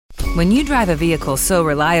When you drive a vehicle so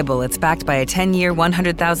reliable it's backed by a 10-year,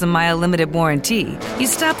 100,000-mile limited warranty, you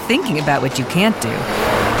stop thinking about what you can't do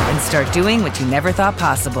and start doing what you never thought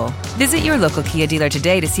possible. Visit your local Kia dealer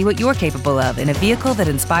today to see what you're capable of in a vehicle that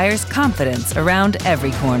inspires confidence around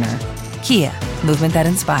every corner. Kia, movement that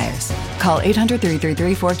inspires. Call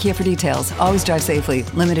 800-333-4KIA for details. Always drive safely.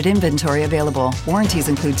 Limited inventory available. Warranties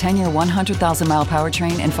include 10-year 100,000-mile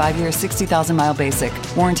powertrain and 5-year 60,000-mile basic.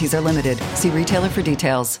 Warranties are limited. See retailer for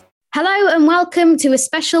details. Hello and welcome to a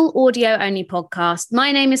special audio-only podcast.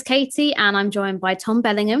 My name is Katie and I'm joined by Tom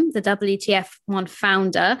Bellingham, the WTF1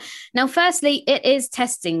 founder. Now, firstly, it is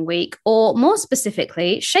testing week, or more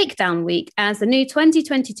specifically, shakedown week, as the new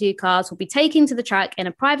 2022 cars will be taking to the track in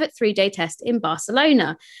a private 3-day test in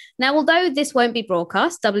Barcelona. Now, although this won't be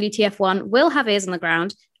broadcast, WTF1 will have ears on the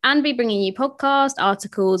ground and be bringing you podcasts,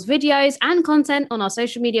 articles, videos, and content on our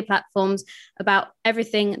social media platforms about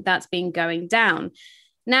everything that's been going down.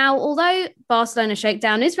 Now, although Barcelona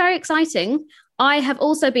Shakedown is very exciting, I have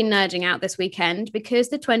also been nerding out this weekend because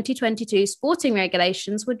the 2022 sporting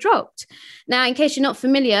regulations were dropped. Now, in case you're not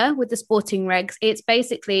familiar with the sporting regs, it's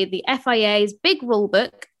basically the FIA's big rule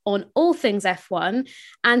book on all things F1.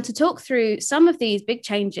 And to talk through some of these big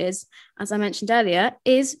changes, as I mentioned earlier,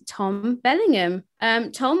 is Tom Bellingham.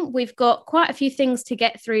 Tom, we've got quite a few things to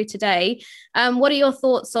get through today. What are your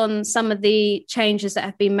thoughts on some of the changes that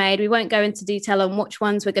have been made? We won't go into detail on which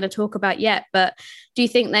ones we're going to talk about yet, but do you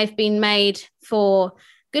think they've been made for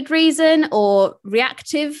good reason or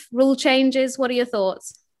reactive rule changes? What are your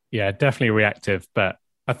thoughts? Yeah, definitely reactive, but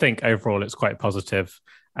I think overall it's quite positive.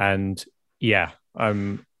 And yeah,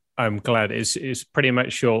 I'm glad it's pretty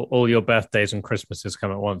much all your birthdays and Christmases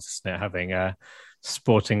come at once, isn't it? Having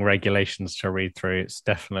sporting regulations to read through, it's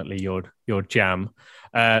definitely your jam.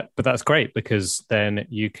 But that's great because then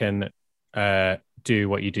you can do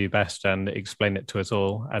what you do best and explain it to us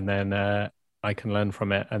all, and then I can learn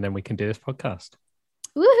from it, and then we can do this podcast.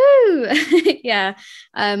 Woohoo! Yeah,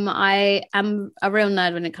 I am a real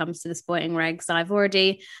nerd when it comes to the sporting regs. I've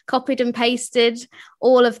already copied and pasted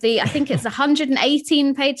all of I think it's a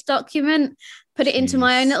 118-page document, put it into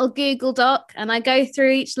my own little Google Doc, and I go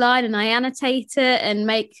through each line and I annotate it and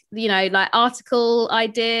make, like article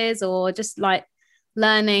ideas or just like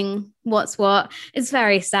learning what's what. It's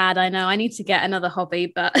very sad, I know. I need to get another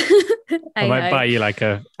hobby, but I might buy you like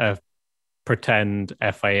a pretend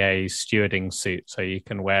FIA stewarding suit so you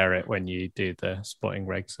can wear it when you do the sporting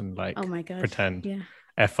regs and oh my God, pretend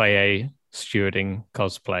yeah. FIA stewarding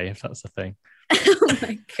cosplay, if that's a thing. Oh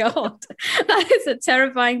my God, that is a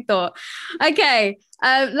terrifying thought. Okay,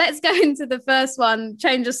 let's go into the first one.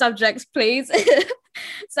 Change of subjects, please.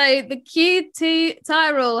 So the Q2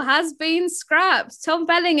 tyre rule has been scrapped. Tom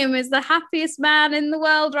Bellingham is the happiest man in the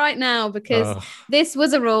world right now because this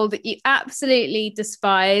was a rule that you absolutely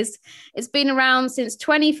despised. It's been around since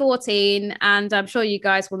 2014, and I'm sure you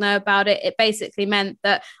guys will know about it. It basically meant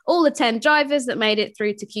that all the 10 drivers that made it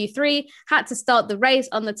through to Q3 had to start the race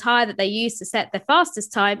on the tyre that they used to set their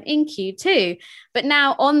fastest time in Q2. But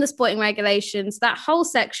now on the sporting regulations, that whole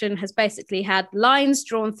section has basically had lines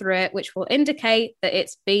drawn through it, which will indicate that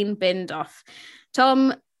it's been binned off.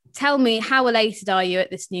 Tom, tell me, how elated are you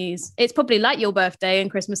at this news? It's probably like your birthday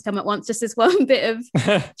and Christmas come at once, just this one bit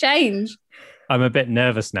of change. I'm a bit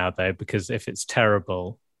nervous now, though, because if it's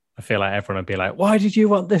terrible, I feel like everyone would be like, why did you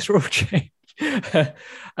want this rule change?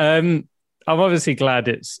 I'm obviously glad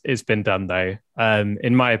it's been done, though.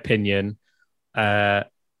 In my opinion,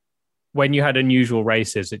 when you had unusual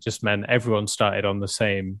races, it just meant everyone started on the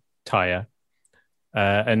same tyre.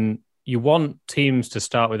 And you want teams to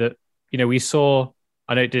start with it. We saw,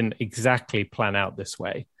 I know it didn't exactly plan out this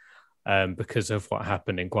way because of what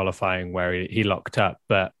happened in qualifying where he locked up.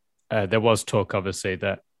 But there was talk, obviously,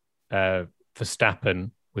 that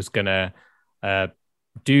Verstappen was going to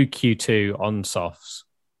do Q2 on softs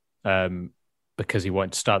because he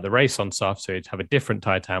wanted to start the race on soft, so he'd have a different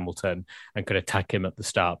tyre to Hamilton and could attack him at the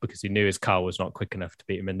start because he knew his car was not quick enough to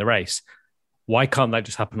beat him in the race. Why can't that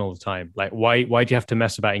just happen all the time? Like, why do you have to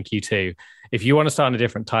mess about in Q2? If you want to start on a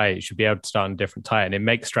different tyre, you should be able to start on a different tyre, and it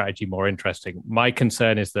makes strategy more interesting. My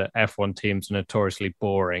concern is that F1 teams are notoriously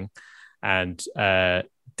boring and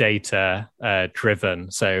data driven.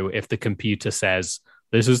 So if the computer says,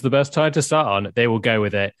 this is the best tyre to start on, they will go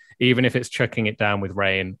with it, even if it's chucking it down with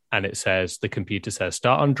rain and it says, the computer says,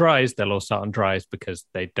 start on dries, they'll all start on dries because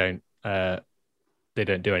they don't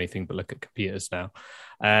do anything but look at computers now.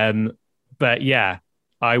 But yeah,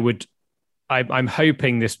 I'm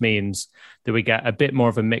hoping this means that we get a bit more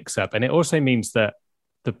of a mix-up. And it also means that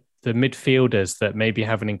the midfielders that maybe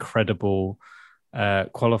have an incredible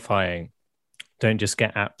qualifying don't just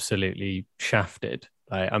get absolutely shafted.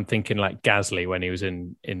 I'm thinking like Gasly when he was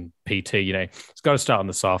in P2, you know, it's got to start on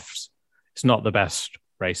the softs. It's not the best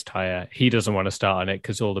race tyre. He doesn't want to start on it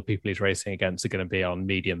because all the people he's racing against are going to be on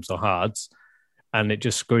mediums or hards. And it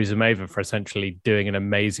just screws him over for essentially doing an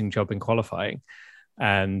amazing job in qualifying.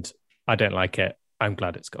 And I don't like it. I'm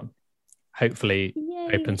glad it's gone. Hopefully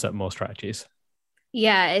it opens up more strategies.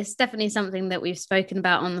 Yeah, it's definitely something that we've spoken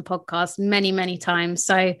about on the podcast many, many times.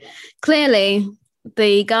 So clearly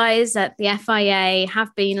the guys at the FIA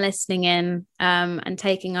have been listening in and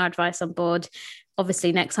taking our advice on board.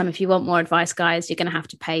 Obviously, next time, if you want more advice, guys, you're going to have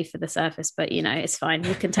to pay for the service, but you know, it's fine.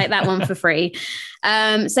 You can take that one for free.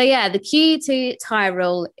 So yeah, the Q2 tyre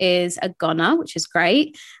rule is a goner, which is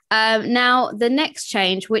great. Now, the next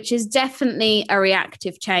change, which is definitely a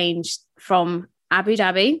reactive change from Abu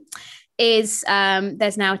Dhabi, is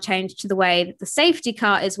there's now a change to the way that the safety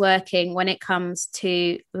car is working when it comes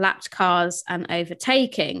to lapped cars and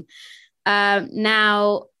overtaking.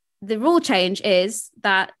 Now, the rule change is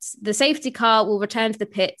that the safety car will return to the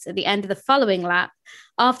pits at the end of the following lap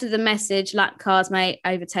after the message lapped cars may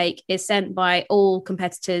overtake is sent by all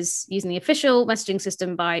competitors using the official messaging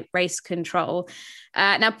system by race control.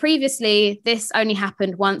 Now, previously, this only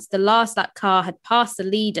happened once the last lap car had passed the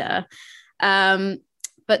leader.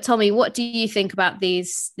 But Tommy, what do you think about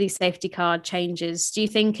these safety car changes? Do you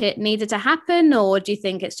think it needed to happen, or do you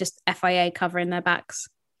think it's just FIA covering their backs?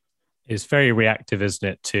 It's very reactive, isn't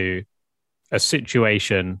it, to a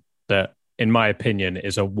situation that, in my opinion,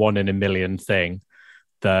 is a 1 in a million thing,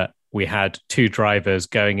 that we had two drivers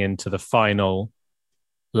going into the final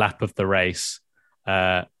lap of the race,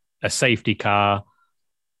 a safety car,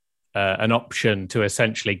 an option to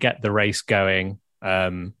essentially get the race going.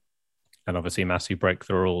 And obviously Masi broke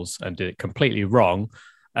the rules and did it completely wrong.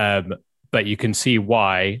 But you can see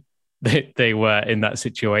why they were in that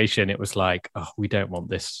situation. It was like, oh, we don't want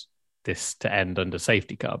this to end under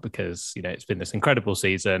safety car because, you know, it's been this incredible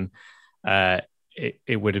season.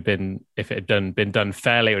 It would have been, if it had been done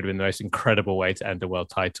fairly, it would have been the most incredible way to end a world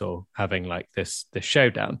title, having like this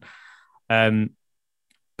showdown.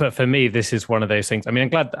 But for me, this is one of those things. I mean,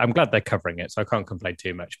 I'm glad they're covering it, so I can't complain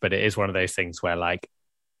too much. But it is one of those things where, like,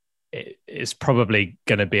 it's probably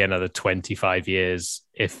going to be another 25 years,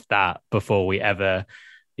 if that, before we ever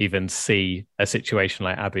even see a situation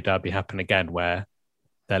like Abu Dhabi happen again, where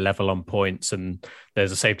they're level on points and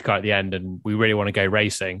there's a safety car at the end, and we really want to go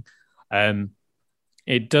racing.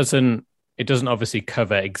 It doesn't obviously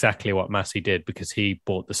cover exactly what Masi did, because he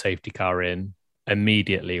bought the safety car in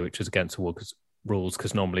immediately, which was against the rules,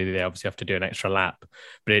 because normally they obviously have to do an extra lap.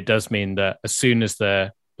 But it does mean that as soon as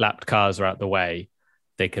the lapped cars are out the way,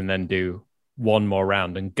 they can then do one more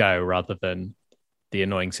round and go, rather than the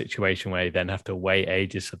annoying situation where you then have to wait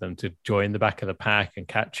ages for them to join the back of the pack and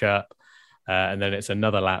catch up. And then it's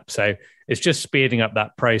another lap. So it's just speeding up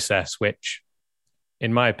that process, which,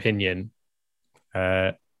 in my opinion,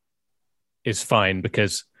 is fine,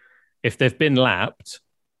 because if they've been lapped,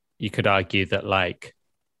 you could argue that, like,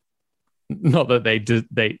 not that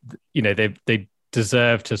they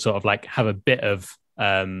deserve to sort of like have a bit of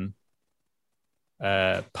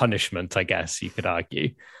punishment, I guess you could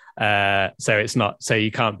argue. So it's not, so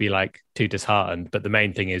you can't be like too disheartened, but the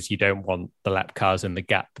main thing is you don't want the lap cars in the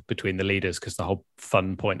gap between the leaders, because the whole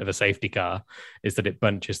fun point of a safety car is that it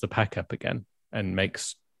bunches the pack up again and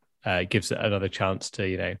gives it another chance to,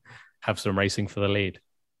 you know, have some racing for the lead.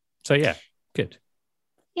 So yeah, good.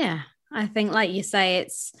 Yeah, I think, like you say,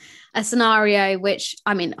 it's a scenario which,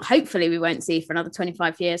 I mean, hopefully we won't see for another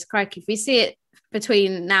 25 years. Crikey, if we see it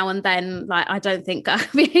between now and then, like, I don't think I'll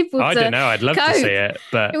be able to. I don't know. I'd love to see it,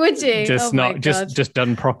 but would you? Just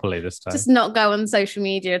done properly this time. Just not go on social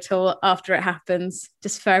media at all after it happens,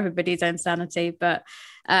 just for everybody's own sanity. But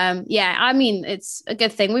yeah, I mean, it's a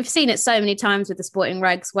good thing. We've seen it so many times with the sporting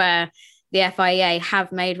regs where the FIA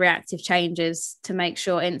have made reactive changes to make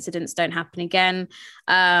sure incidents don't happen again.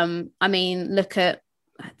 I mean, look at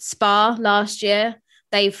Spa last year.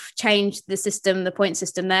 They've changed the system, the point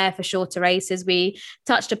system there for shorter races. We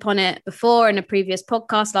touched upon it before in a previous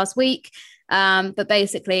podcast last week, but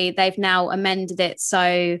basically they've now amended it.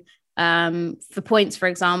 So for points, for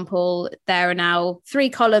example, there are now 3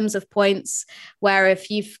 columns of points, where if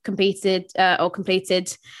you've completed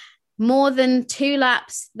more than 2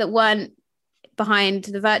 laps that weren't behind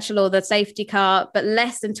the virtual or the safety car, but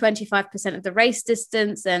less than 25% of the race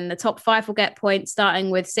distance, and the top 5 will get points, starting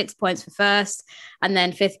with 6 points for first, and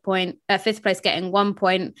then fifth place getting 1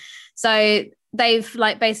 point. So they've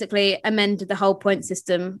like basically amended the whole point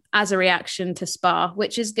system as a reaction to Spa,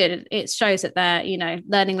 which is good. It shows that they're, you know,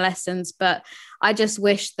 learning lessons. But I just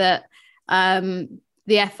wish that the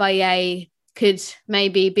FIA could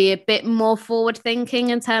maybe be a bit more forward thinking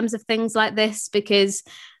in terms of things like this, because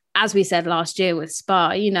as we said last year with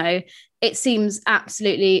Spa, it seems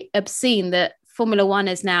absolutely obscene that Formula One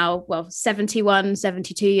is now, 71,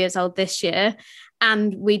 72 years old this year.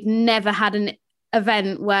 And we'd never had an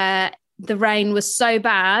event where the rain was so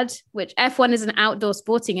bad, which F1 is an outdoor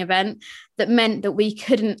sporting event, that meant that we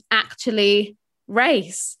couldn't actually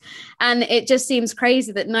race. And it just seems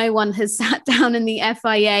crazy that no one has sat down in the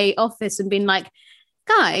FIA office and been like,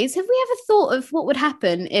 guys, have we ever thought of what would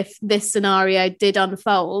happen if this scenario did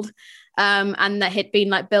unfold? And that had been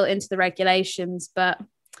like built into the regulations. But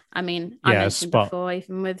I mean, I mentioned before,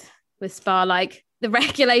 even with Spa, like the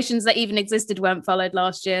regulations that even existed weren't followed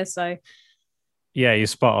last year. So yeah, you're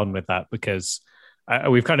spot on with that, because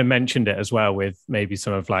we've kind of mentioned it as well with maybe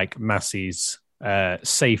some of like Massey's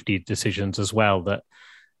safety decisions as well, that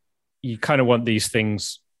you kind of want these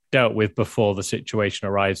things dealt with before the situation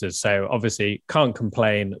arises. So obviously can't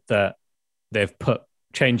complain that they've put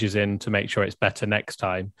changes in to make sure it's better next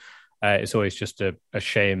time. It's always just a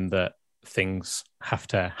shame that things have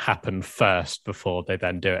to happen first before they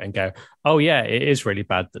then do it and go, oh yeah, it is really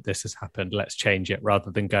bad that this has happened, let's change it,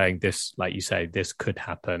 rather than going, this, like you say, this could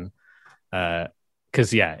happen.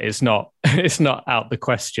 Because it's not out the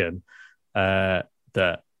question that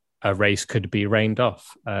a race could be rained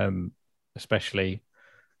off, especially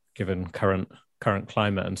given current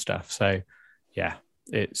climate and stuff. So yeah,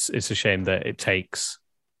 it's a shame that it takes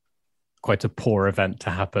quite a poor event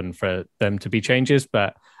to happen for them to be changes,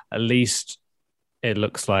 but at least it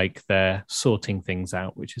looks like they're sorting things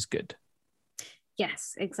out, which is good.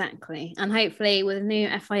 Yes, exactly. And hopefully with a new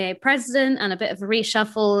FIA president and a bit of a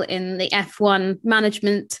reshuffle in the F1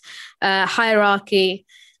 management hierarchy,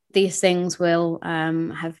 these things will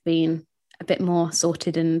have been a bit more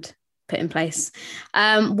sorted and put in place.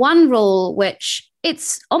 One rule, which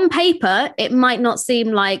it's on paper, it might not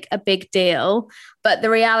seem like a big deal, but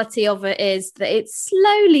the reality of it is that it's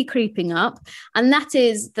slowly creeping up. And that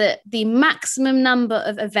is that the maximum number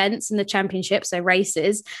of events in the championship, so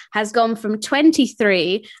races, has gone from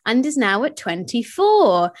 23 and is now at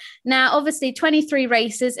 24. Now, obviously, 23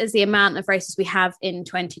 races is the amount of races we have in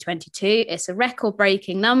 2022. It's a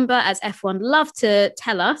record-breaking number, as F1 love to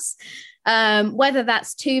tell us. Whether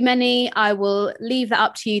that's too many, I will leave that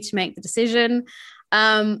up to you to make the decision.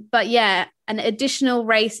 But yeah, an additional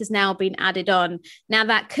race has now been added on. Now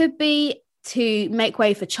that could be to make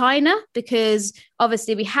way for China, because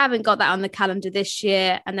obviously we haven't got that on the calendar this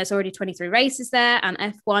year, and there's already 23 races there, and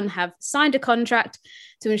F1 have signed a contract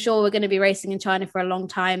to ensure we're going to be racing in China for a long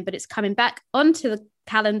time, but it's coming back onto the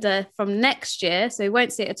calendar from next year, so we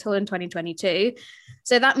won't see it at all in 2022.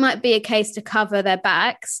 So that might be a case to cover their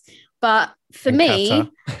backs. But for and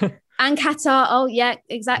me, Qatar. And Qatar, oh yeah,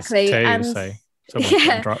 exactly. Two, and so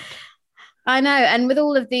yeah, I know. And with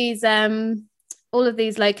all of these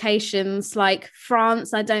locations, like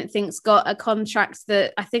France, I don't think's got a contract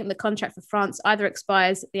that, I think the contract for France either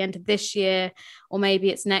expires at the end of this year or maybe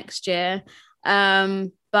it's next year.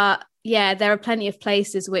 But yeah, there are plenty of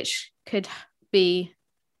places which could be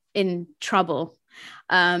in trouble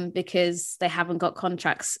because they haven't got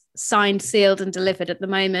contracts signed, sealed and delivered at the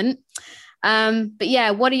moment. But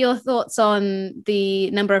yeah, what are your thoughts on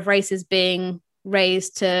the number of races being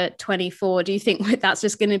raised to 24? Do you think that's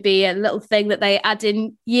just going to be a little thing that they add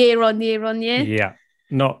in year on year on year? Yeah,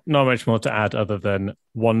 not much more to add other than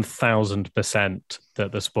 1000%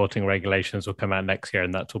 that the sporting regulations will come out next year,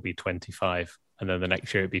 and that will be 25, and then the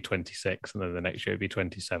next year it'll be 26, and then the next year it'll be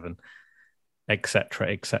 27,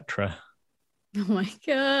 etc. Oh my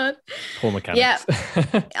god, poor mechanics.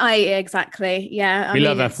 Yeah, exactly. Yeah, we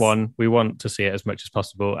love F1. We want to see it as much as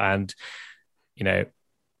possible, and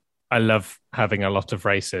I love having a lot of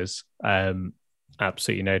races.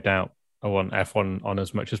 Absolutely no doubt. I want F1 on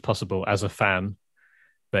as much as possible as a fan,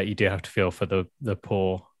 but you do have to feel for the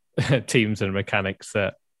poor teams and mechanics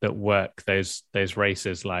that work those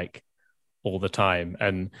races like all the time.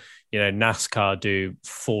 And NASCAR do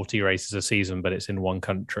 40 races a season, but it's in one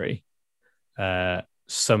country.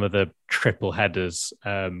 Some of the triple headers,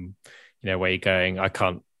 where you're going, I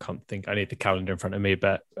can't think. I need the calendar in front of me,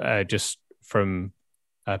 but just from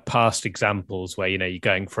past examples where you're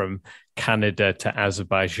going from Canada to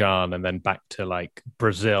Azerbaijan and then back to like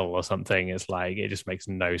Brazil or something, it's like it just makes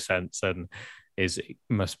no sense, and it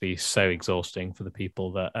must be so exhausting for the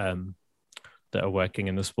people that are working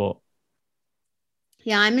in the sport.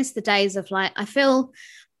 Yeah, I miss the days of I feel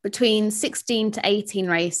between 16 to 18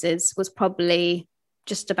 races was probably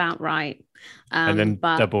just about right. And then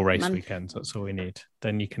double race weekends, that's all we need.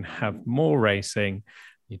 Then you can have more racing.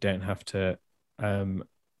 You don't have to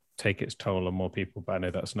take its toll on more people. But I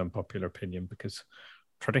know that's an unpopular opinion because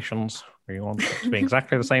traditions, we want it to be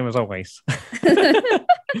exactly the same as always.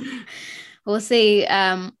 We'll see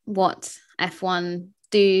what F1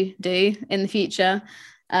 do in the future,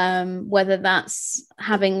 whether that's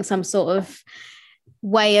having some sort of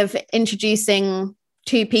way of introducing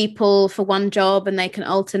two people for one job and they can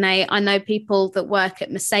alternate. I know people that work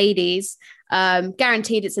at Mercedes,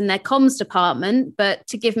 guaranteed it's in their comms department, but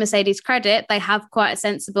to give Mercedes credit, they have quite a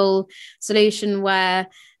sensible solution where,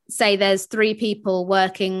 say there's 3 people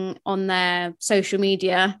working on their social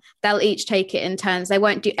media, they'll each take it in turns. They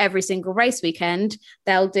won't do every single race weekend.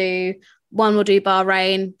 One will do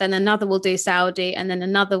Bahrain, then another will do Saudi, and then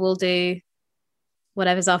another will do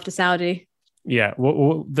whatever's after Saudi. Yeah,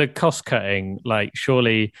 well, the cost cutting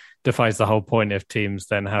surely defies the whole point if teams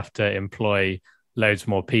then have to employ loads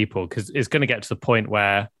more people, because it's going to get to the point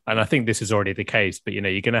where, and I think this is already the case, but you're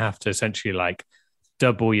going to have to essentially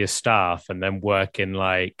double your staff and then work in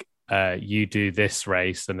you do this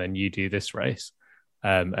race and then you do this race,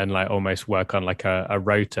 and almost work on a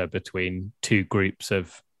rota between 2 groups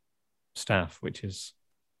of staff, which is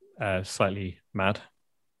slightly mad.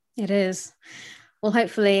 It is. Well,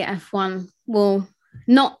 hopefully F1 will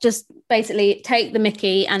not just basically take the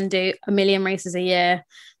mickey and do a million races a year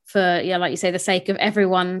for, like you say, the sake of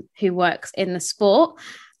everyone who works in the sport.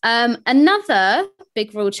 Another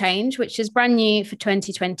big rule change, which is brand new for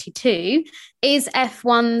 2022, is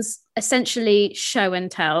F1's essentially show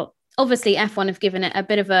and tell. Obviously, F1 have given it a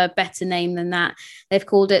bit of a better name than that. They've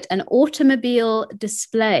called it an automobile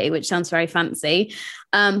display, which sounds very fancy.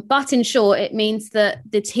 But in short, it means that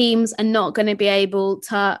the teams are not going to be able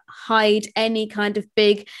to hide any kind of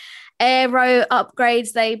big aero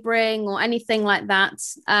upgrades they bring or anything like that.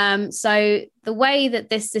 So the way that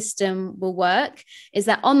this system will work is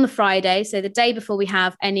that on the Friday, so the day before we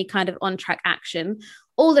have any kind of on-track action,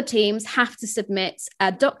 all the teams have to submit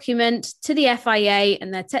a document to the FIA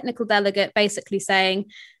and their technical delegate basically saying,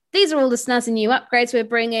 these are all the snazzy new upgrades we're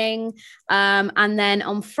bringing. And then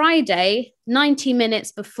on Friday, 90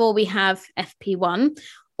 minutes before we have FP1,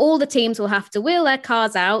 all the teams will have to wheel their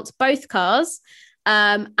cars out, both cars,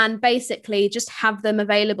 and basically just have them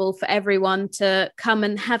available for everyone to come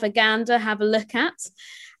and have a gander, have a look at.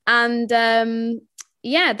 And the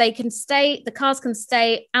cars can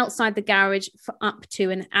stay outside the garage for up to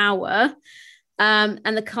an hour.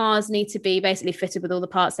 And the cars need to be basically fitted with all the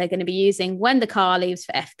parts they're going to be using when the car leaves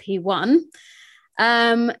for FP1.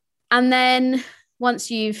 And then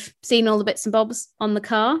once you've seen all the bits and bobs on the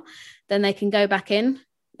car, then they can go back in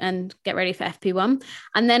and get ready for FP1.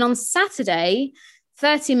 And then on Saturday,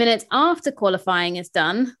 30 minutes after qualifying is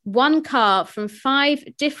done, one car from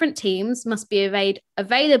 5 different teams must be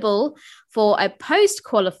available for a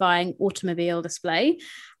post-qualifying automobile display.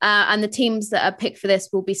 And the teams that are picked for this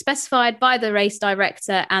will be specified by the race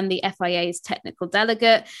director and the FIA's technical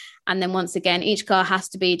delegate. And then once again, each car has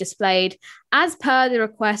to be displayed as per the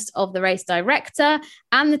request of the race director.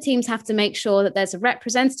 And the teams have to make sure that there's a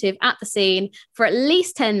representative at the scene for at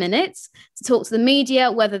least 10 minutes to talk to the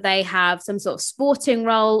media, whether they have some sort of sporting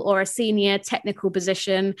role or a senior technical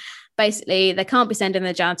position. Basically, they can't be sending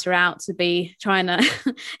the janitor out to be trying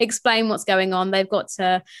to explain what's going on. They've got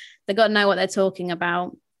to know what they're talking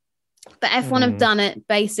about. But F1 have done it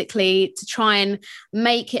basically to try and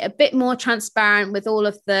make it a bit more transparent with all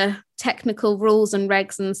of the technical rules and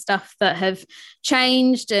regs and stuff that have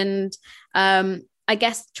changed. And I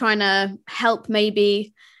guess trying to help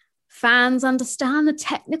maybe fans understand the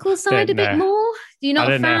technical side a bit more. Do you not? I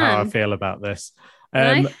don't know how I feel about this.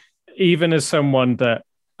 No? Even as someone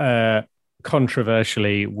that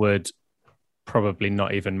controversially would probably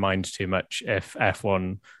not even mind too much if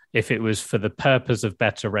F1, if it was for the purpose of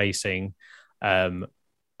better racing,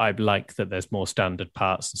 I'd like that there's more standard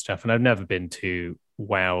parts and stuff. And I've never been too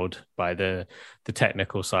wowed by the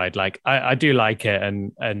technical side. I do like it,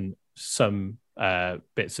 and some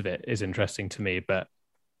bits of it is interesting to me, but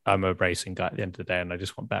I'm a racing guy at the end of the day and I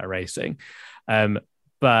just want better racing.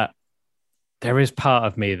 But there is part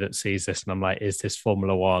of me that sees this and I'm like, is this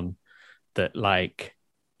Formula One that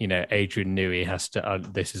Adrian Newey has to,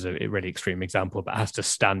 this is a really extreme example, but has to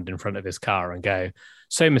stand in front of his car and go,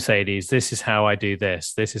 so Mercedes, this is how I do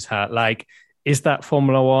this. This is how, is that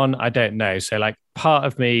Formula One? I don't know. So part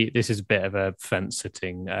of me, this is a bit of a fence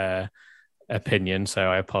sitting opinion, so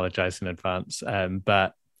I apologize in advance.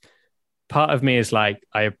 But part of me is I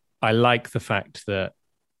like the fact that,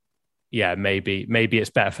 maybe it's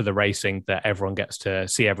better for the racing that everyone gets to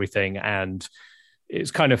see everything. And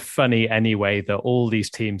it's kind of funny anyway that all these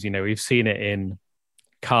teams, we've seen it in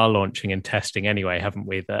car launching and testing anyway, haven't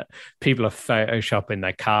we? That people are photoshopping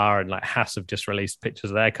their car, and like Haas have just released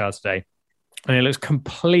pictures of their cars today, and it looks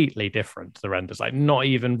completely different to the renders, like not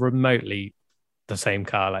even remotely the same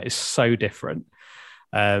car. Like it's so different.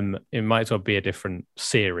 It might as well be a different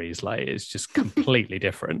series. Like it's just completely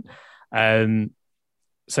different.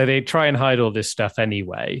 So they try and hide all this stuff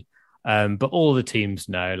anyway. But all the teams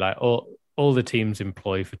know, like all the teams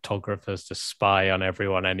employ photographers to spy on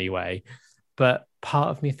everyone anyway. But part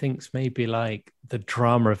of me thinks maybe like the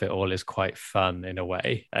drama of it all is quite fun in a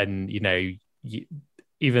way. And, you know,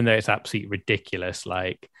 even though it's absolutely ridiculous,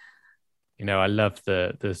 like, you know, I love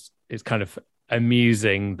it's kind of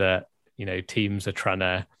amusing that, you know, teams are trying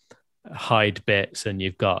to hide bits, and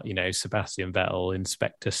you've got, you know, Sebastian Vettel,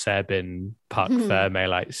 Inspector Seb in Parc Ferme,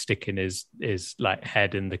 like sticking his like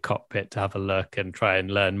head in the cockpit to have a look and try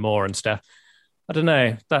and learn more and stuff. I don't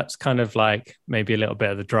know. That's kind of like maybe a little bit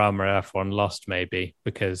of the drama F1 lost, maybe,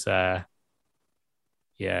 because it's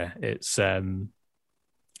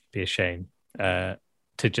be a shame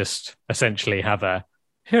to just essentially have a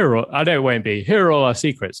here are all our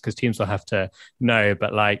secrets, because teams will have to know.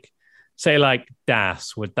 But like, say like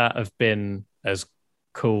DAS, would that have been as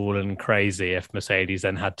cool and crazy if Mercedes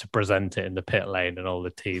then had to present it in the pit lane and all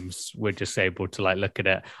the teams were just able to like look at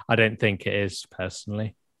it? I don't think it is,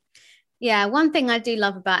 personally. Yeah, one thing I do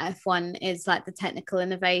love about F1 is like the technical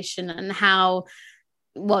innovation and how,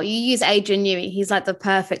 well, you use Adrian Newey, he's like the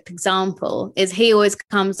perfect example, is he always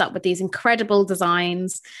comes up with these incredible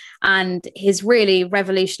designs, and he's really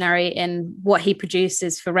revolutionary in what he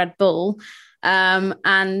produces for Red Bull.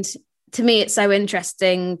 And to me, it's so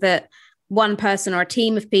interesting that one person or a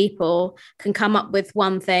team of people can come up with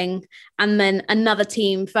one thing, and then another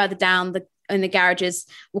team further down in the garages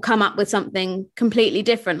will come up with something completely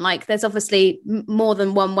different. Like there's obviously more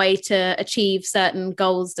than one way to achieve certain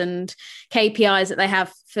goals and KPIs that they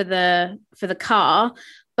have for the car.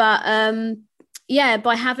 But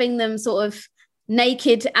by having them sort of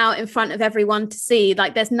naked out in front of everyone to see,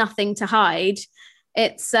 like there's nothing to hide.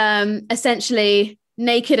 It's essentially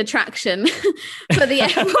naked attraction for the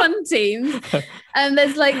F1 team, and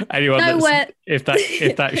there's like nowhere. If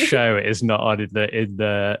that show is not on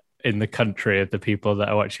in the country of the people that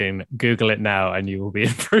are watching, Google it now and you will be in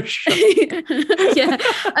for a shock.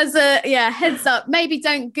 Heads up, maybe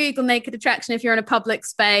don't Google naked attraction if you're in a public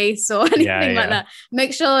space or anything like that.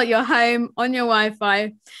 Make sure you're home on your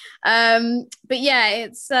Wi-Fi. But yeah,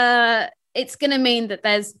 it's going to mean that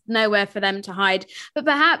there's nowhere for them to hide. But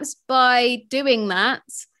perhaps by doing that,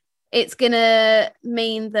 it's going to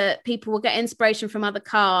mean that people will get inspiration from other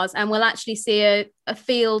cars, and we'll actually see a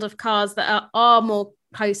field of cars that are more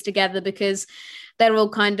close together, because they're all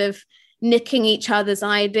kind of nicking each other's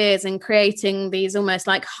ideas and creating these almost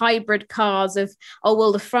like hybrid cars of, oh,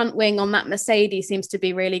 well, the front wing on that Mercedes seems to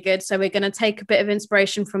be really good, so we're going to take a bit of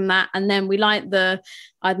inspiration from that. And then we like the,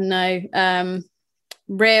 I don't know,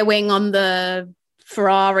 rear wing on the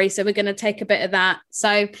Ferrari, so we're going to take a bit of that.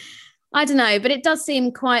 So I don't know, but it does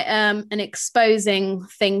seem quite an exposing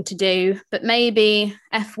thing to do. But maybe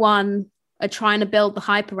F1 are trying to build the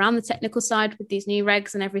hype around the technical side with these new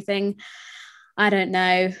regs and everything. I don't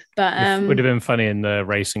know, but it would have been funny in the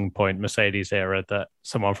Racing Point Mercedes era that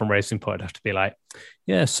someone from Racing Point would have to be like,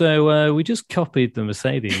 yeah, so we just copied the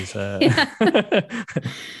Mercedes.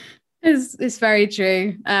 It's very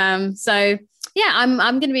true. So yeah, I'm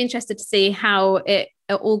going to be interested to see how it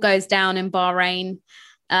all goes down in Bahrain.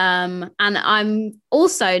 And I'm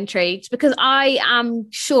also intrigued, because I am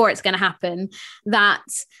sure it's going to happen, that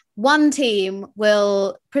one team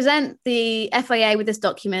will present the FIA with this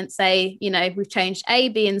document, say, you know, we've changed A,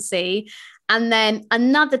 B, and C. And then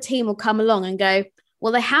another team will come along and go,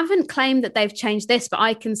 well, they haven't claimed that they've changed this, but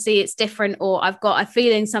I can see it's different, or I've got a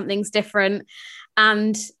feeling something's different.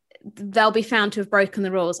 And they'll be found to have broken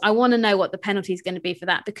the rules. I want to know what the penalty is going to be for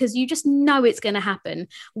that, because you just know it's going to happen.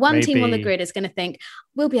 One team on the grid is going to think,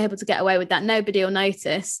 we'll be able to get away with that. Nobody will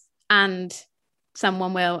notice. And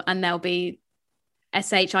someone will, and there'll be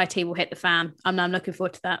SHIT will hit the fan. I'm looking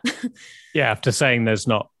forward to that. Yeah, after saying there's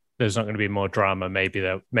not going to be more drama,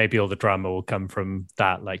 maybe all the drama will come from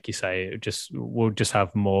that. Like you say, we'll just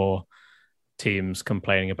have more teams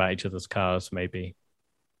complaining about each other's cars, maybe.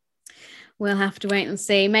 We'll have to wait and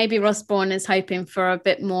see. Maybe Ross Brawn is hoping for a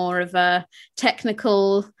bit more of a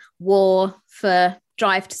technical war for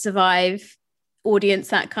Drive to Survive audience,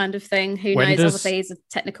 that kind of thing. Who knows? Obviously, he's a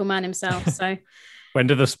technical man himself. So, when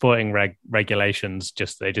do the sporting regulations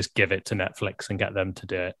they just give it to Netflix and get them to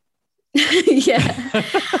do it? Yeah,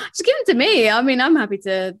 just give it to me. I mean, I'm happy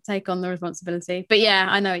to take on the responsibility. But yeah,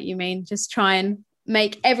 I know what you mean. Just try and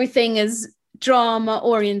make everything as drama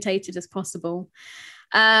orientated as possible.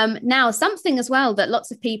 Now, something as well that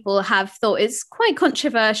lots of people have thought is quite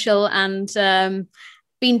controversial and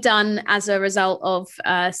been done as a result of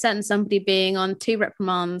certain somebody being on 2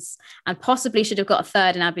 reprimands and possibly should have got a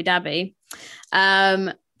third in Abu Dhabi.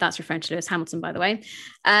 That's referring to Lewis Hamilton, by the way.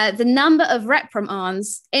 The number of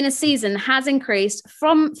reprimands in a season has increased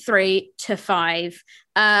from 3 to 5.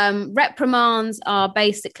 Reprimands are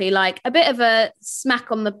basically like a bit of a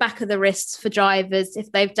smack on the back of the wrists for drivers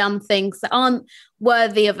if they've done things that aren't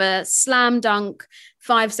worthy of a slam dunk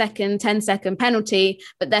 5-second, 10-second penalty,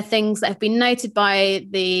 but they're things that have been noted by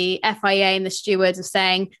the FIA and the stewards of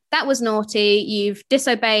saying that was naughty, you've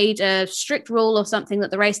disobeyed a strict rule or something that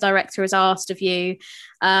the race director has asked of you,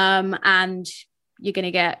 and you're going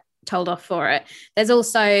to get told off for it. There's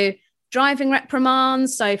also driving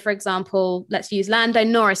reprimands. So, for example, let's use Lando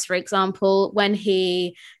Norris, for example, when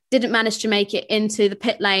he didn't manage to make it into the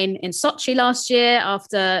pit lane in Sochi last year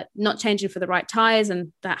after not changing for the right tyres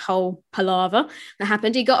and that whole palaver that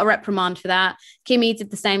happened. He got a reprimand for that. Kimi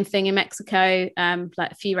did the same thing in Mexico,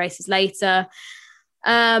 like a few races later.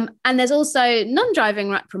 And there's also non-driving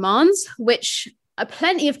reprimands, which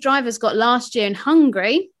plenty of drivers got last year in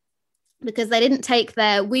Hungary because they didn't take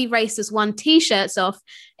their We Race as One t-shirts off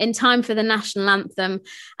in time for the national anthem.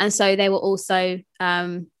 And so they were also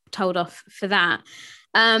told off for that.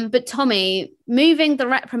 But Tommy, moving the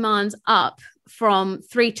reprimands up from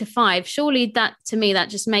 3 to 5, surely that, to me, that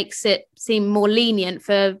just makes it seem more lenient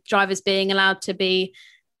for drivers being allowed to be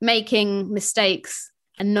making mistakes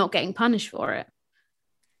and not getting punished for it.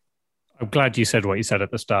 I'm glad you said what you said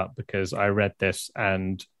at the start, because I read this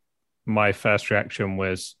and my first reaction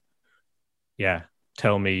was, yeah,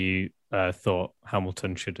 tell me you thought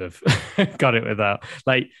Hamilton should have got it without.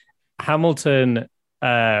 Like, Hamilton,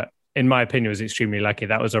 in my opinion, was extremely lucky.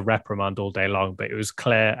 That was a reprimand all day long, but it was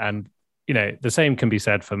clear. And, you know, the same can be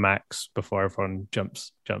said for Max before everyone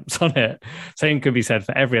jumps on it. Same can be said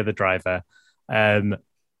for every other driver.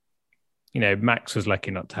 You know, Max was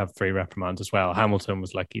lucky not to have 3 reprimands as well. Hamilton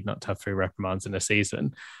was lucky not to have 3 reprimands in a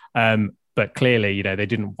season. But clearly, you know, they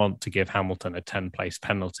didn't want to give Hamilton a 10-place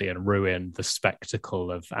penalty and ruin the spectacle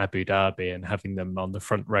of Abu Dhabi and having them on the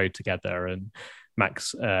front row together and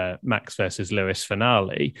Max versus Lewis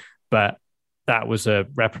finale. But that was a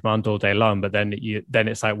reprimand all day long. But then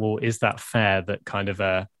it's like, well, is that fair that kind of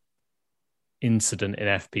a incident in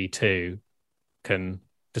FP2 can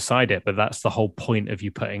decide it? But that's the whole point of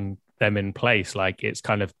you putting them in place. Like, it's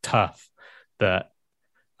kind of tough that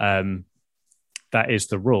that is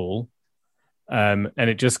the rule. And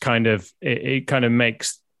it just kind of, it kind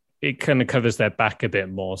of covers their back a bit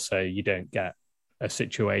more, so you don't get a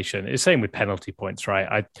situation. It's the same with penalty points,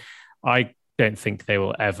 right? I don't think they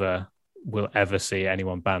will ever see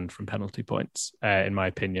anyone banned from penalty points. In my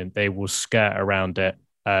opinion, they will skirt around it.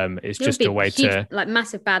 It's just a way to, like,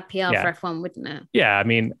 massive bad PR for F1, wouldn't it? Yeah, I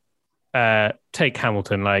mean, take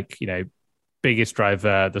Hamilton, like, you know, biggest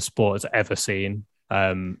driver the sport has ever seen,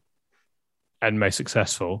 and most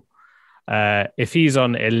successful. If he's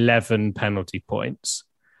on 11 penalty points,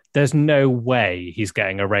 there's no way he's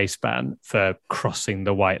getting a race ban for crossing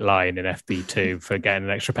the white line in FP2 for getting an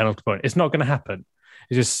extra penalty point. It's not going to happen.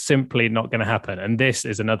 It's just simply not going to happen. And this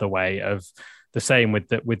is another way of the same with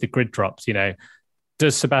the grid drops. You know,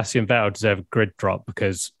 does Sebastian Vettel deserve a grid drop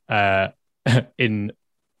because he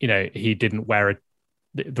didn't wear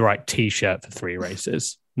the right T-shirt for 3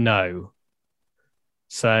 races? No.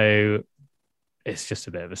 So it's just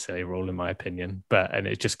a bit of a silly rule, in my opinion. And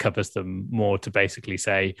it just covers them more to basically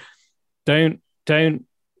say, don't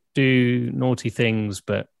do naughty things,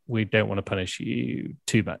 but we don't want to punish you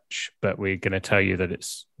too much, but we're going to tell you that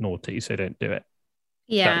it's naughty, so don't do it.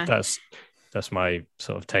 Yeah, that's my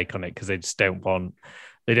sort of take on it, because they just don't want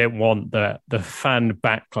the fan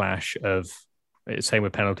backlash of, same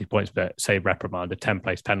with penalty points, but say reprimand, a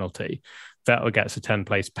 10-place penalty. Vettel gets a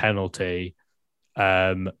 10-place penalty.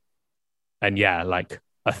 And yeah, like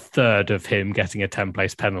a third of him getting a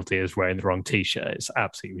 10-place penalty is wearing the wrong T-shirt. It's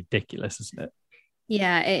absolutely ridiculous, isn't it?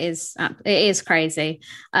 Yeah, it is. It is crazy.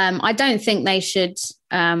 I don't think they should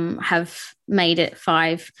have made it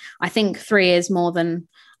 5. I think 3 is more than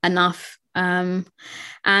enough. And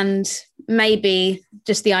maybe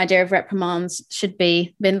just the idea of reprimands should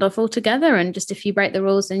be binned off altogether. And just if you break the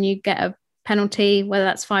rules and you get a penalty, whether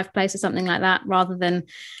that's 5 place or something like that, rather than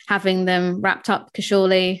having them wrapped up, because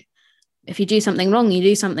surely if you do something wrong, you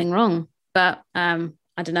do something wrong. But I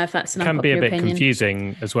don't know if that's an unpopular opinion. It can be a bit opinion.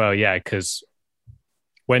 Confusing as well, yeah, because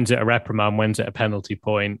when's it a reprimand, when's it a penalty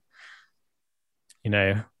point? You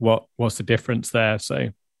know, what's the difference there? So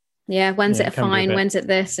yeah, when's it a fine, when's it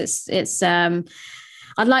this? It's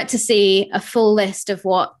I'd like to see a full list of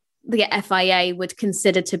what the FIA would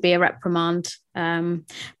consider to be a reprimand.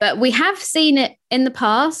 But we have seen it in the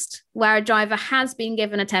past where a driver has been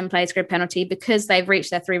given a 10-place grid penalty because they've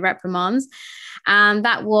reached their 3 reprimands. And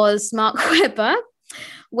that was Mark Webber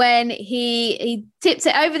when he tipped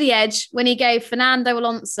it over the edge when he gave Fernando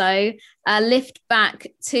Alonso a lift back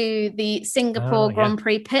to the Singapore Grand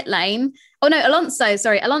Prix pit lane. Oh, no,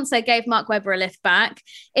 Alonso gave Mark Webber a lift back.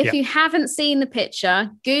 If you haven't seen the picture,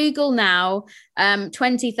 Google now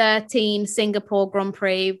 2013 Singapore Grand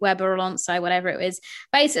Prix, Webber Alonso, whatever it was.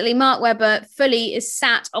 Basically, Mark Webber fully is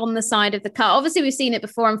sat on the side of the car. Obviously, we've seen it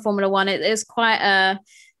before in Formula One. It was quite a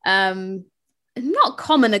not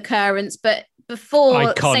common occurrence, but before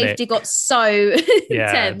iconic. Safety got so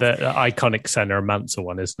intense. The iconic Senna Mansell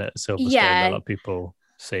one, isn't it? Silverstone, a lot of people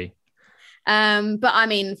see. But I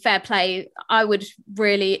mean, fair play. I would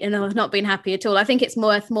really have not been happy at all. I think it's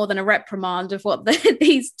worth more than a reprimand of what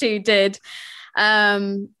these two did.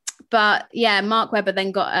 But yeah, Mark Webber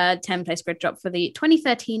then got a 10-place grid drop for the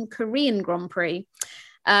 2013 Korean Grand Prix.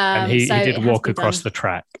 And he did walk across the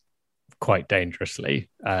track quite dangerously.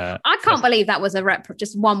 I can't believe that was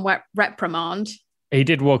just one reprimand. He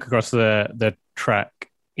did walk across the track,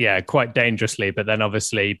 quite dangerously. But then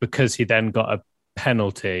obviously, because he then got a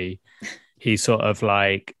penalty, he sort of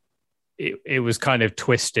like, it was kind of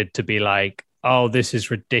twisted to be like, oh, this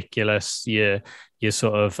is ridiculous. You're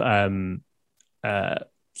sort of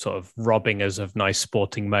robbing us of nice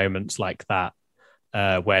sporting moments like that.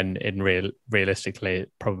 When realistically,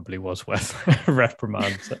 it probably was worth a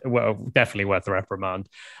reprimand. Well, definitely worth a reprimand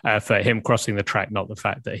for him crossing the track, not the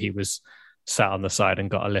fact that he was sat on the side and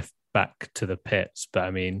got a lift back to the pits. But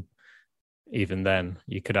I mean, even then,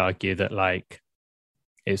 you could argue that like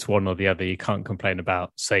it's one or the other. You can't complain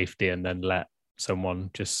about safety and then let someone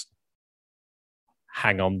just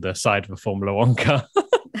hang on the side of a Formula One car.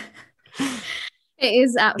 It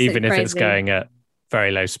is absolutely even if crazy. It's going at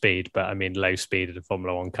very low speed, but I mean, low speed in a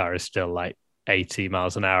Formula One car is still like 80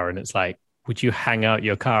 miles an hour. And it's like, would you hang out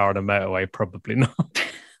your car on a motorway? Probably not.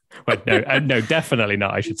 Well, no, definitely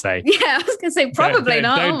not, I should say. Yeah, I was going to say probably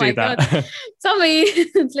not. Don't do that. God. Tommy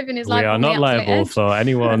is living his life. We are not liable for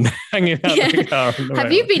anyone hanging out the car.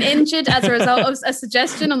 Have you been injured as a result of a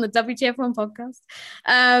suggestion on the WTF1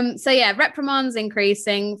 podcast? So yeah, reprimands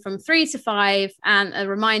increasing from 3 to 5, and a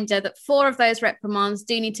reminder that 4 of those reprimands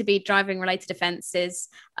do need to be driving related offences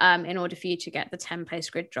in order for you to get the 10-place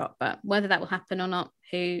grid drop. But whether that will happen or not,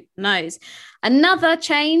 who knows? Another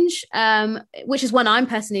change, which is one I'm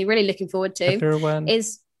personally really looking forward to,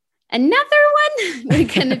 is another one.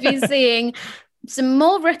 We're going to be seeing some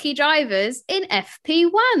more rookie drivers in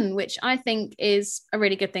FP1, which I think is a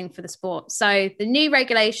really good thing for the sport. So the new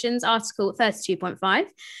regulations, Article 32.5,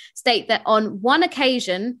 state that on one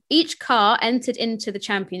occasion, each car entered into the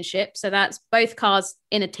championship, so that's both cars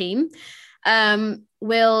in a team,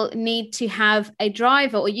 will need to have a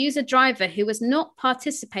driver or use a driver who has not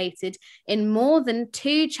participated in more than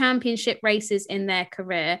 2 championship races in their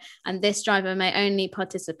career. And this driver may only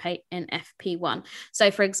participate in FP1. So,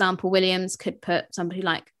 for example, Williams could put somebody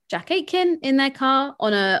like Jack Aitken in their car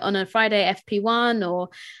on a Friday FP1, or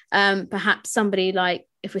perhaps somebody like,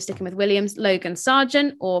 if we're sticking with Williams, Logan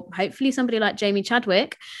Sargent, or hopefully somebody like Jamie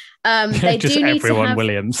Chadwick. They just do need everyone to have,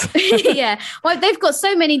 Williams. Yeah, well, they've got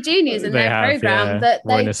so many juniors in their program that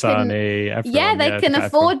they can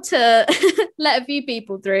afford to let a few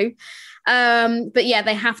people through. But yeah,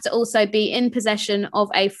 they have to also be in possession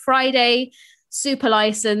of a Friday super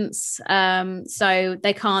license, so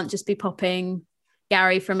they can't just be popping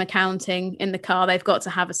Gary from accounting in the car. They've got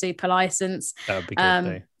to have a super license. That would be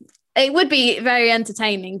good. It would be very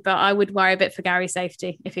entertaining, but I would worry a bit for Gary's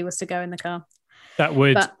safety if he was to go in the car. That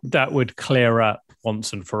would clear up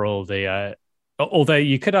once and for all the. Although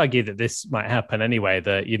you could argue that this might happen anyway.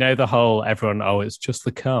 That the whole everyone. Oh, it's just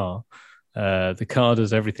the car. The car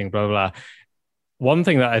does everything. Blah blah blah. One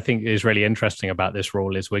thing that I think is really interesting about this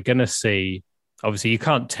rule is we're going to see. Obviously, you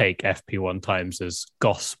can't take FP1 times as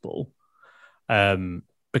gospel,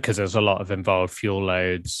 because there's a lot of involved fuel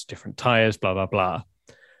loads, different tires, blah blah blah.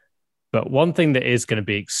 But one thing that is going to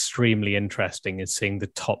be extremely interesting is seeing the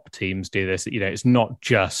top teams do this. It's not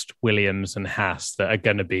just Williams and Haas that are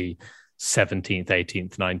going to be 17th,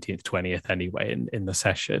 18th, 19th, 20th anyway in the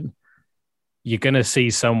session. You're going to see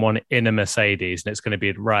someone in a Mercedes and it's going to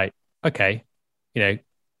be, right, okay,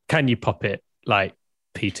 can you pop it like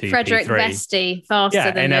P2, Frederick P3? Vesti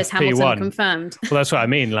faster than Lewis Hamilton confirmed. Well, that's what I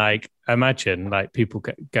mean. Like, imagine like people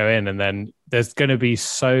go in and then there's going to be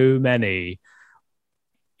so many.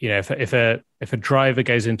 If a driver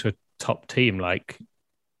goes into a top team, like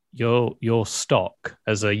your stock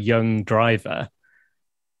as a young driver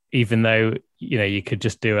even though, you could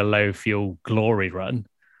just do a low fuel glory run,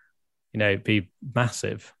 it'd be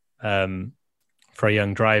massive for a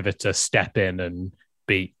young driver to step in and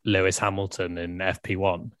beat Lewis Hamilton in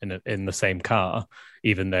FP1 in the same car,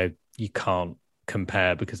 even though you can't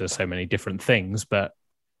compare because there's so many different things. But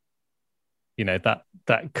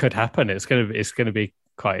that could happen. It's gonna be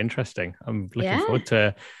quite interesting. I'm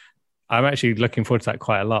actually looking forward to that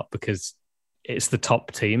quite a lot, because it's the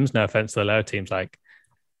top teams. No offense to the lower teams, like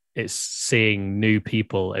it's seeing new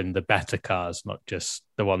people in the better cars, not just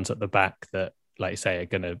the ones at the back that, like you say, are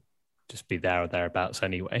going to just be there or thereabouts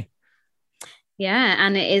anyway. Yeah,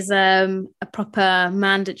 and it is a proper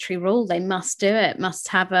mandatory rule. They must do it, must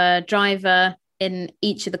have a driver in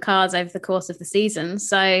each of the cars over the course of the season.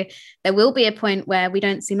 So there will be a point where we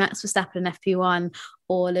don't see Max Verstappen in FP1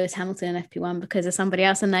 or Lewis Hamilton in FP1 because there's somebody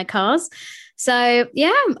else in their cars. So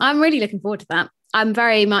yeah, I'm really looking forward to that. I'm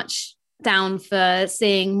very much down for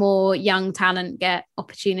seeing more young talent get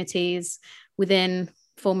opportunities within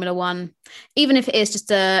Formula One, even if it is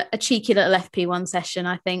just a cheeky little FP1 session.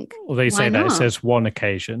 I think. Well, they say that it says one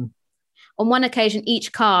occasion. On one occasion,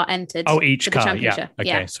 each car entered. Oh, each the car. championship. Yeah. Okay.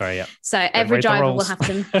 Yeah. Sorry. Yeah. So every driver will have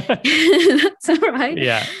to. That's all right.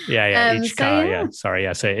 Yeah. Each car. Yeah. Sorry.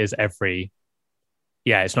 Yeah. So it is every.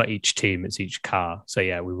 Yeah. It's not each team. It's each car. So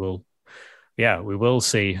yeah, we will. Yeah, we will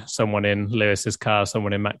see someone in Lewis's car,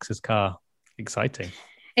 someone in Max's car. Exciting.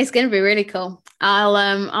 It's going to be really cool.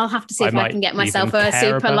 I'll have to see if I can get myself a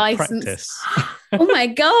super license. Oh my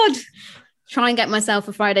God. Try and get myself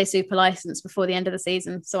a Friday super license before the end of the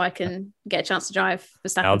season so I can get a chance to drive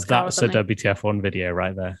Verstappen's car. That's a WTF1 video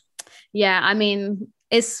right there. Yeah, I mean,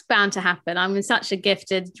 it's bound to happen. I'm such a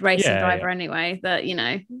gifted racing driver anyway that,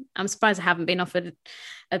 I'm surprised I haven't been offered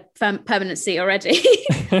a permanent seat already.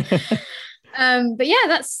 But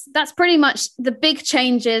yeah, that's pretty much the big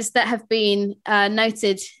changes that have been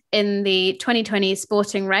noted in the 2020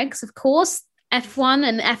 sporting regs. Of course, F1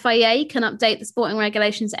 and FIA can update the sporting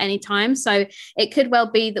regulations at any time. So it could well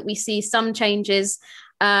be that we see some changes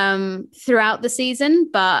throughout the season.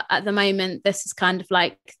 But at the moment, this is kind of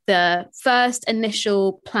like the first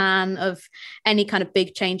initial plan of any kind of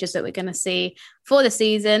big changes that we're going to see for the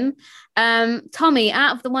season. Tommy,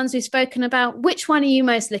 out of the ones we've spoken about, which one are you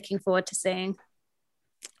most looking forward to seeing?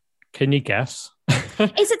 Can you guess?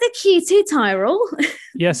 Is it the Q2 Tyrrell?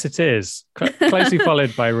 Yes, it is. Closely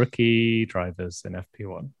followed by rookie drivers in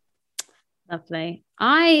FP1. Lovely.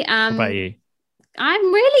 I am. What about you?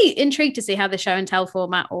 I'm really intrigued to see how the show and tell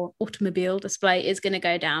format or automobile display is going to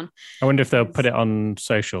go down. I wonder if they'll put it on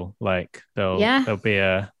social. Like there'll be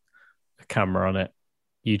a camera on it,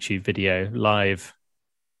 YouTube video, live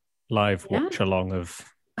watch along of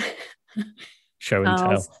show and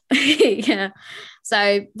tell. Yeah.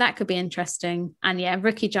 So that could be interesting. And yeah,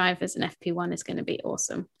 rookie drivers in FP1 is going to be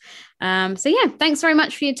awesome. So yeah, thanks very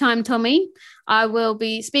much for your time, Tommy. I will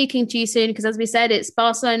be speaking to you soon because, as we said, it's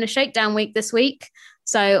Barcelona Shakedown Week this week.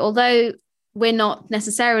 So although we're not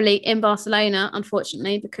necessarily in Barcelona,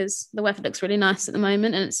 unfortunately, because the weather looks really nice at the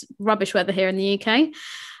moment and it's rubbish weather here in the UK,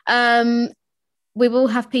 we will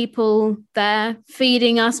have people there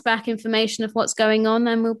feeding us back information of what's going on,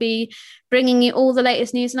 and we'll be bringing you all the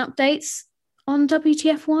latest news and updates on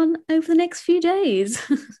WTF1 over the next few days.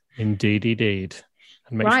 Indeed.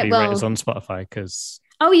 And make sure you rate us on Spotify because...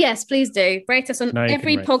 Oh, yes, please do. Rate us on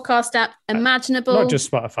every podcast app imaginable. Not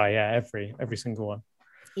just Spotify, yeah, every single one.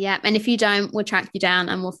 Yeah, and if you don't, we'll track you down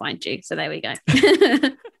and we'll find you. So there we go.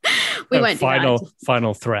 We won't do that.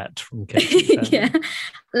 Final threat from Katie. Yeah.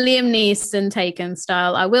 Liam Neeson Taken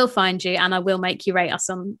style. I will find you and I will make you rate us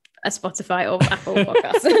on a Spotify or Apple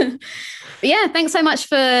podcast. But yeah, thanks so much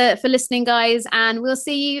for listening, guys. And we'll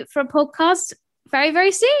see you for a podcast very,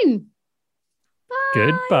 very soon. Bye.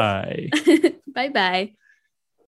 Goodbye. Bye-bye.